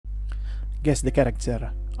Guess the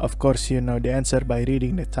character. Of course you know the answer by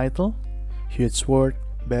reading the title. Huge sword,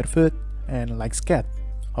 barefoot, and likes cat.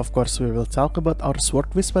 Of course we will talk about our sword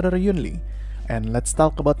whisperer Yunli, and let's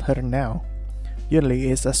talk about her now. Yunli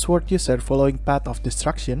is a sword user following Path of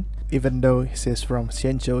Destruction, even though she is from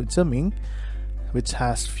Zhuming, which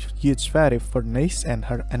has huge fairy furnace and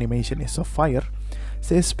her animation is of fire.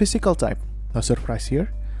 She is physical type, no surprise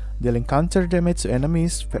here. Dealing counter damage to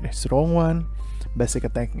enemies, very strong one. Basic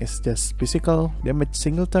attack is just physical damage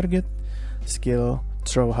single target. Skill,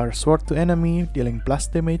 throw her sword to enemy, dealing plus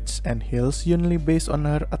damage and heals Yunli based on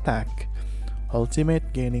her attack.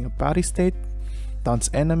 Ultimate, gaining a parry state, taunts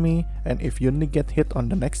enemy, and if Yunli get hit on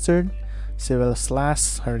the next turn, she will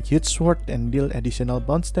slash her huge sword and deal additional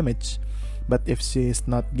bounce damage. But if she is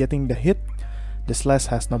not getting the hit, the slash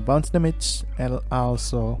has no bounce damage and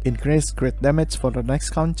also increase crit damage for the next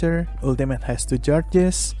counter. Ultimate has 2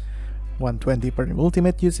 charges, 120 per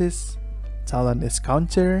ultimate uses. Talent is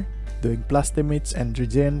counter, doing plus damage and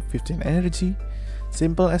regen 15 energy.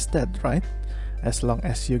 Simple as that, right? As long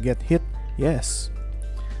as you get hit, yes.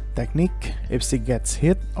 Technique, if she gets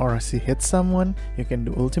hit or she hits someone, you can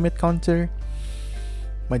do ultimate counter.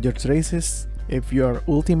 Major traces, if your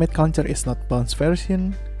ultimate counter is not bounce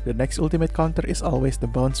version, the next ultimate counter is always the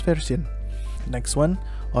bounce version. Next one,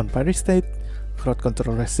 on parry state, crowd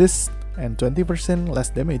control resist and 20% less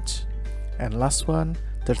damage. And last one,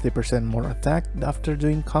 30% more attack after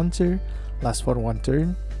doing counter, lasts for 1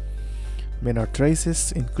 turn. Minor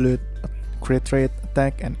traces include crit rate,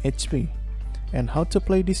 attack, and HP. And how to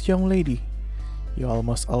play this young lady? You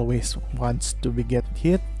almost always want to get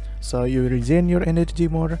hit, so you regen your energy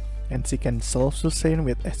more, and she can self-sustain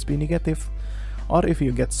with SP negative. Or if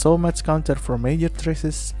you get so much counter from major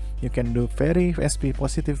traces, you can do very SP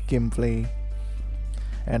positive gameplay.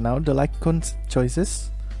 And now the icon choices.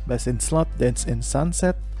 Best in slot, dance in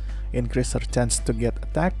sunset, increase her chance to get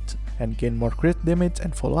attacked, and gain more crit damage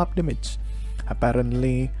and follow-up damage.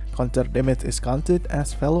 Apparently, counter damage is counted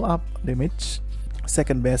as follow-up damage.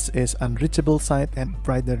 Second best is unreachable sight and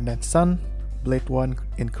brighter than sun. Blade 1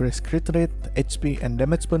 increase crit rate, HP and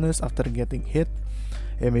damage bonus after getting hit.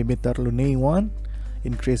 Emitter Lunae 1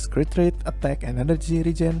 increase crit rate, attack and energy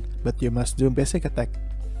regen, but you must do basic attack.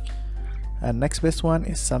 And next best one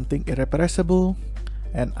is something irrepressible,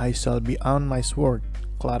 and I shall be on my sword.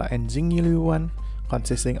 Clara and Yunli 1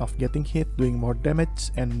 consisting of getting hit, doing more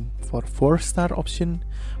damage, and for 4-star option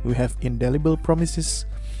we have indelible promises,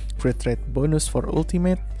 crit rate bonus for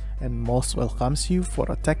ultimate, and most welcomes you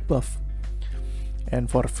for attack buff. And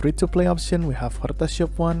for free to play option we have Horta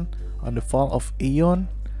Shop 1 on the fall of Aeon,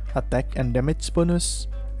 attack and damage bonus.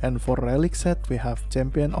 And for relic set we have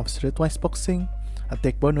champion of streetwise boxing,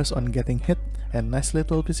 attack bonus on getting hit, and nice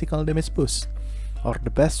little physical damage boost. Or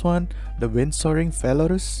the best one, the wind soaring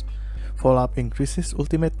Valorous, follow-up increases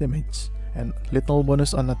ultimate damage and little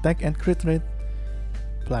bonus on attack and crit rate.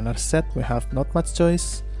 Planar set we have not much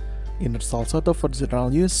choice. Inner Salsoto for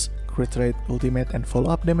general use, crit rate, ultimate and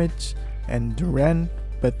follow-up damage, and Duran,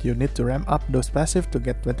 but you need to ramp up those passive to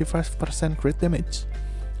get 25% crit damage.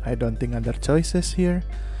 I don't think other choices here,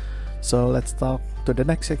 so let's talk to the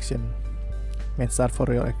next section. Main start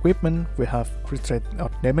for your equipment, we have crit rate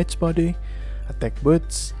or damage body, attack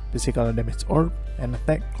boots, physical damage orb, and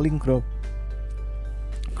attack link rope.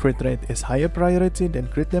 Crit rate is higher priority than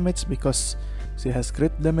crit damage because she has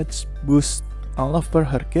crit damage boost all over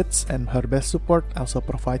her kits, and her best support also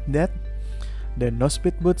provide that. Then no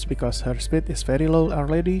speed boots because her speed is very low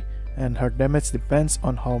already, and her damage depends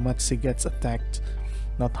on how much she gets attacked,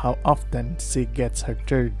 not how often she gets her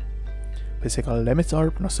turn. Physical damage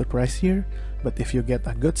orb, no surprise here, but if you get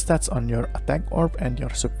a good stats on your attack orb and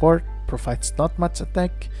your support provides not much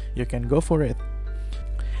attack, you can go for it.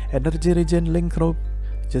 Energy regen link rope,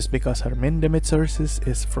 just because her main damage sources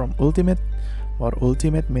is from ultimate. More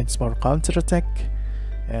ultimate means more counter attack.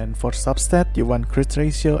 And for substat, you want crit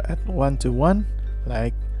ratio at 1:1,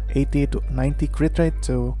 like 80 to 90 crit rate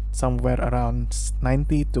to somewhere around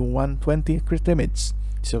 90 to 120 crit damage.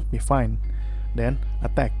 Should be fine. Then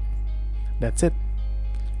attack. That's it.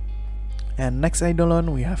 And next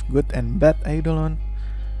Eidolon, we have good and bad Eidolon.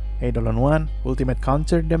 Eidolon 1, ultimate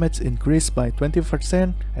counter damage increased by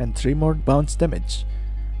 20% and 3 more bounce damage.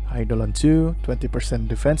 Eidolon 2, 20%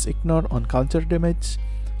 defense ignore on counter damage.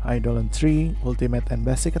 Eidolon 3, ultimate and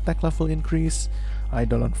basic attack level increase.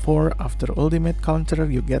 Eidolon 4, after ultimate counter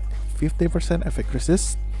you get 50% effect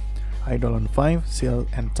resist. Eidolon 5, shield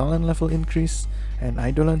and talent level increase. And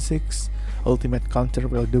Eidolon 6, ultimate counter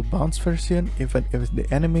will do bounce version even if the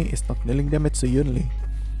enemy is not dealing damage to Yunli.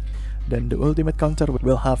 Then the ultimate counter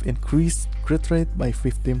will have increased crit rate by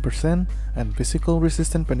 15% and physical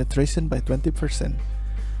resistance penetration by 20%.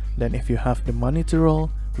 Then if you have the money to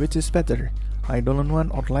roll, which is better, Eidolon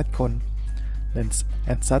 1 or Lightcone?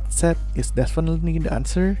 And such set is definitely the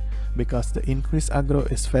answer, because the increased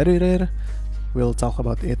aggro is very rare. We'll talk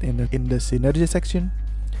about it in the synergy section.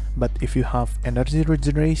 But if you have energy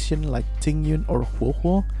regeneration like Tingyun or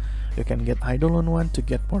Huohuo, you can get Eidolon 1 to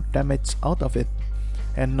get more damage out of it.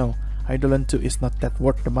 And no, Eidolon 2 is not that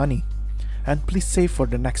worth the money. And please save for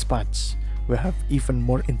the next patch. We have even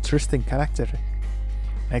more interesting character.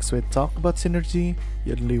 Next we talk about synergy.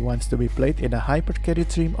 Yunli wants to be played in a hyper carry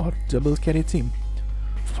team or double carry team.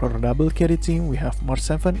 For double carry team, we have Mars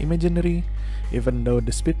 7 Imaginary. Even though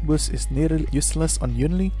the speed boost is nearly useless on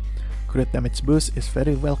Yunli, crit damage boost is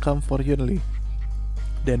very welcome for Yunli.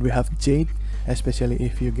 Then we have Jade, especially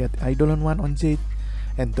if you get Eidolon 1 on Jade,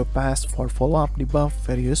 and Topaz for follow-up debuff,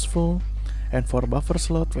 very useful. And for buffer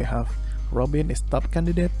slot, we have Robin is top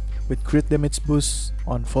candidate with crit damage boost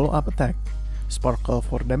on follow-up attack, Sparkle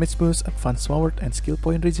for damage boost, advanced forward and skill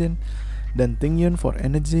point regen, then Tingyun for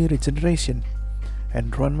energy regeneration,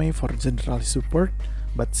 and Runmei for general support,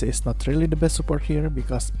 but she is not really the best support here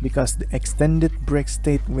because the extended break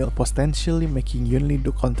state will potentially making Yunli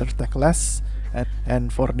do counter attack less.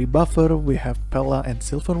 And for the buffer, we have Pella and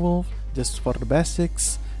Silverwolf. Just for the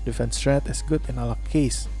basics, defense threat is good in all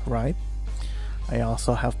case, right? I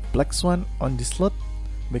also have Black Swan on this slot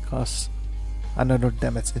because another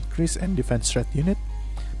damage increase and defense threat unit.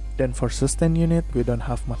 Then for sustain unit, we don't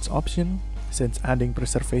have much option, since adding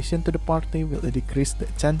preservation to the party will decrease the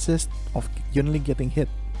chances of Yunli getting hit.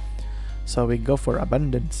 So we go for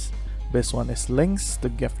abundance. Best one is Lynx to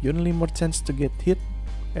give Yunli more chance to get hit,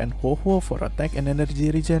 and Huohuo for attack and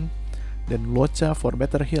energy regen, then Locha for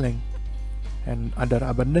better healing. And other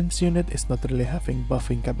abundance unit is not really having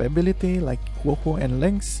buffing capability like Huohuo and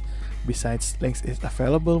Lynx, besides Lynx is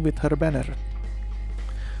available with her banner.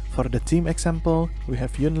 For the team example, we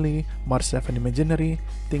have Yunli, Mars 7 Imaginary,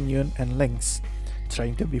 Tingyun, and Lynx,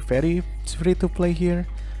 trying to be very free to play here.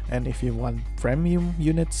 And if you want premium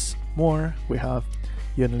units more, we have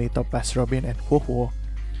Yunli, Topaz, Robin, and Huohuo.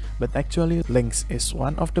 But actually, Lynx is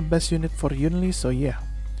one of the best unit for Yunli, so yeah.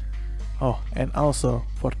 Oh, and also,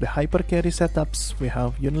 for the hyper carry setups, we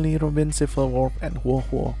have Yunli, Robin, Silverwolf, and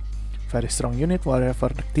Huohuo. Very strong unit wherever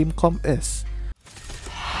the team comp is.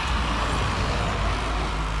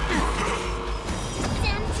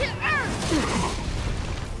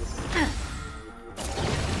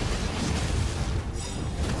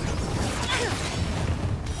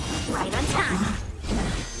 Right on time.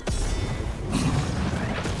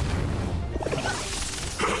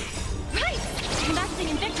 Right! Investing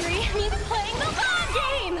in victory means playing the long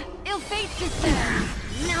game! Ill fate descend.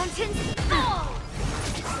 Mountains fall!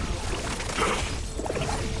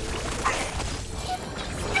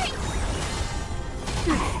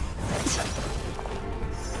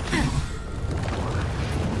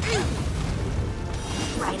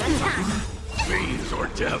 Right on time. Fiends or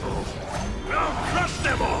devils, I'll crush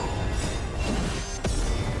them all!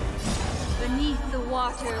 Beneath the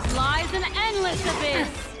waters lies an endless abyss!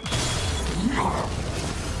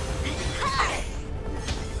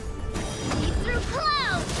 See through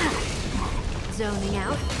clouds! Zoning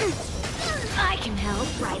out. I can help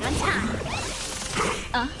right on time.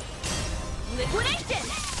 Liquidation!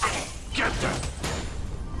 Get them!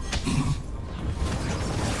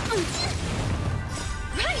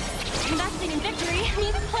 Right! Investing in victory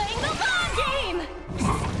means playing the long game!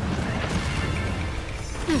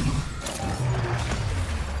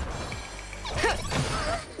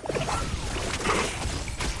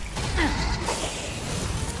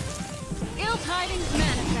 Ill tidings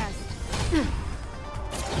manifest.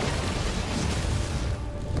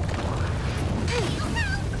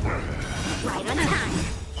 Right on time.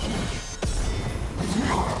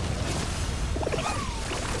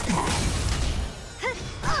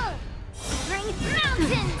 Bring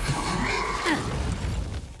mountains.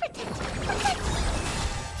 Protect.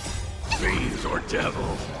 Fiends or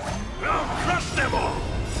devils, I'll crush them all!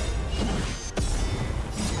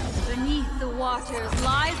 Beneath the waters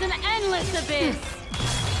lies an endless abyss.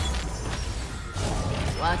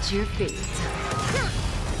 Watch your feet.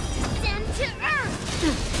 Descend to earth.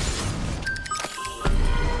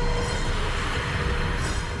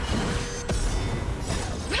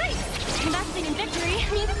 Right! Investing in victory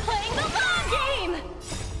means playing the long game!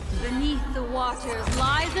 Beneath the waters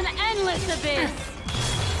lies an endless abyss.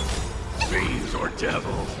 Fiends or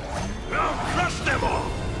devils, I'll crush them all!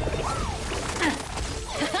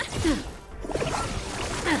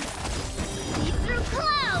 See through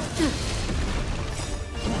clouds!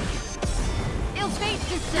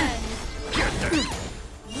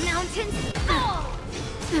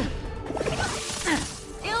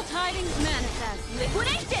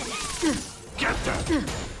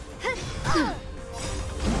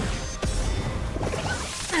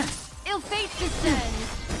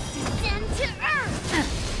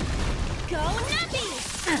 Go Nappy!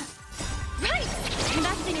 Right!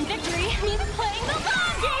 Investing in victory means playing the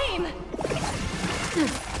long game!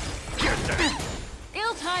 Get that!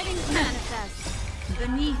 Ill tidings manifest.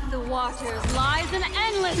 Beneath the waters lies an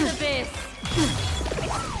endless abyss.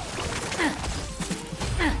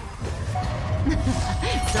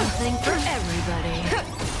 Something for everybody.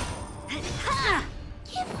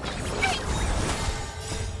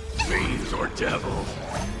 Fiends or devils,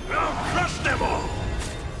 I'll crush them all!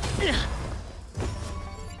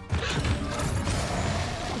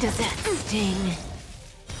 Does that sting?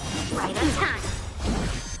 Right on time.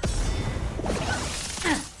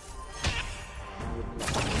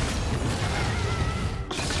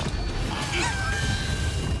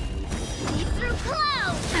 Lead through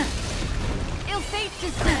clouds! Ill fate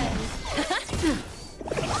descends.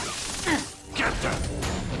 Get that!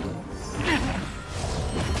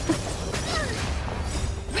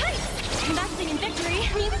 Right! Investing in victory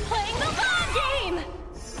means playing the long game!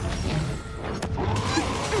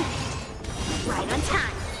 Right on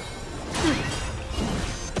time.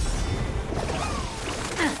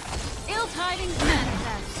 Ill tidings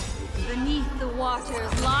manifest. Beneath the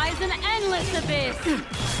waters lies an endless abyss.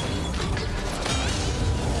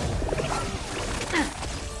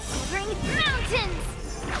 Bring mountains!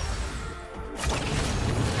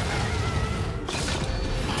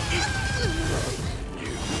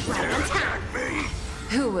 Dare attack me?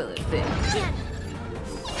 Who will it be?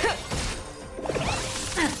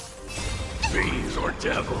 Fiends or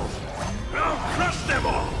devils, I'll crush them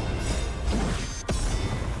all!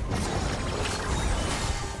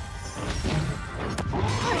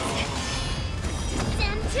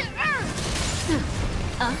 Descend to earth!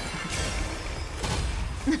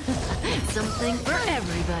 Something for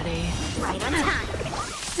everybody. Right on time.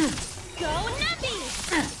 Go Nappy!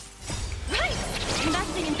 Right!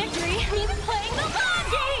 Investing in victory means playing the long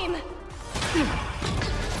game!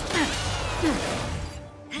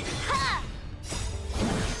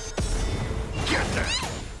 Get that!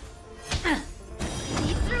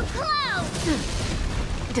 Lead through clouds!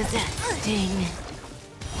 Does that sting?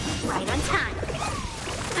 Right on time.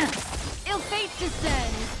 Ill fate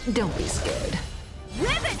descends. Don't be scared.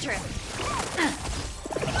 Ribbit drift!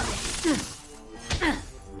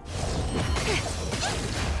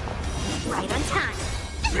 Right on time.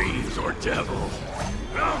 Fiends or devils,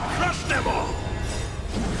 I'll crush them all!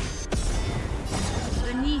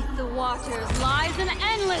 Beneath the waters lies an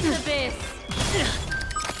endless abyss.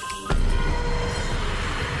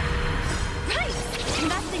 Right!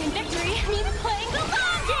 Investing in victory means playing the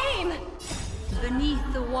long game! Beneath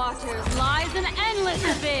the waters lies an endless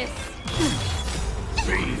abyss.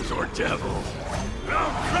 Fiends or devils,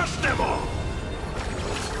 I'll crush them all!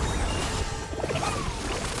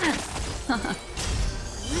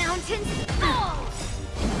 Mountains fall!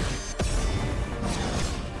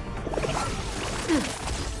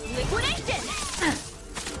 Liquidation!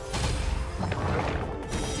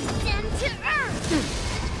 Descend to earth!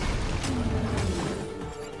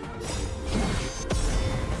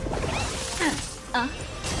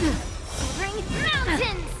 Bring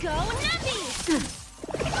mountains! Go Nappy!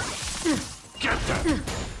 Get that!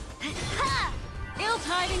 Ill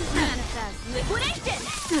tidings manifest. Liquidation!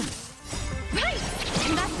 Right!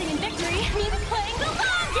 Investing in victory means playing the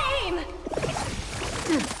long game!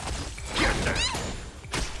 Get that!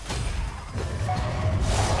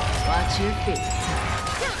 Watch your feet.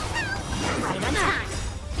 Right on time.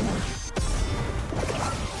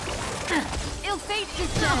 Ill fate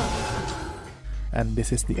descends. And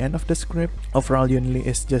this is the end of the script. Overall, Yunli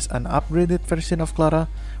is just an upgraded version of Clara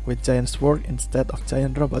with giant sword instead of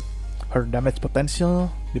giant robot. Her damage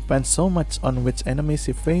potential depends so much on which enemies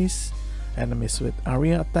she face. Enemies with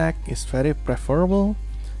area attack is very preferable.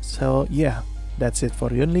 So yeah, that's it for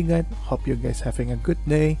Yunli guide. Hope you guys having a good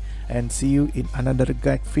day and see you in another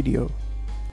guide video.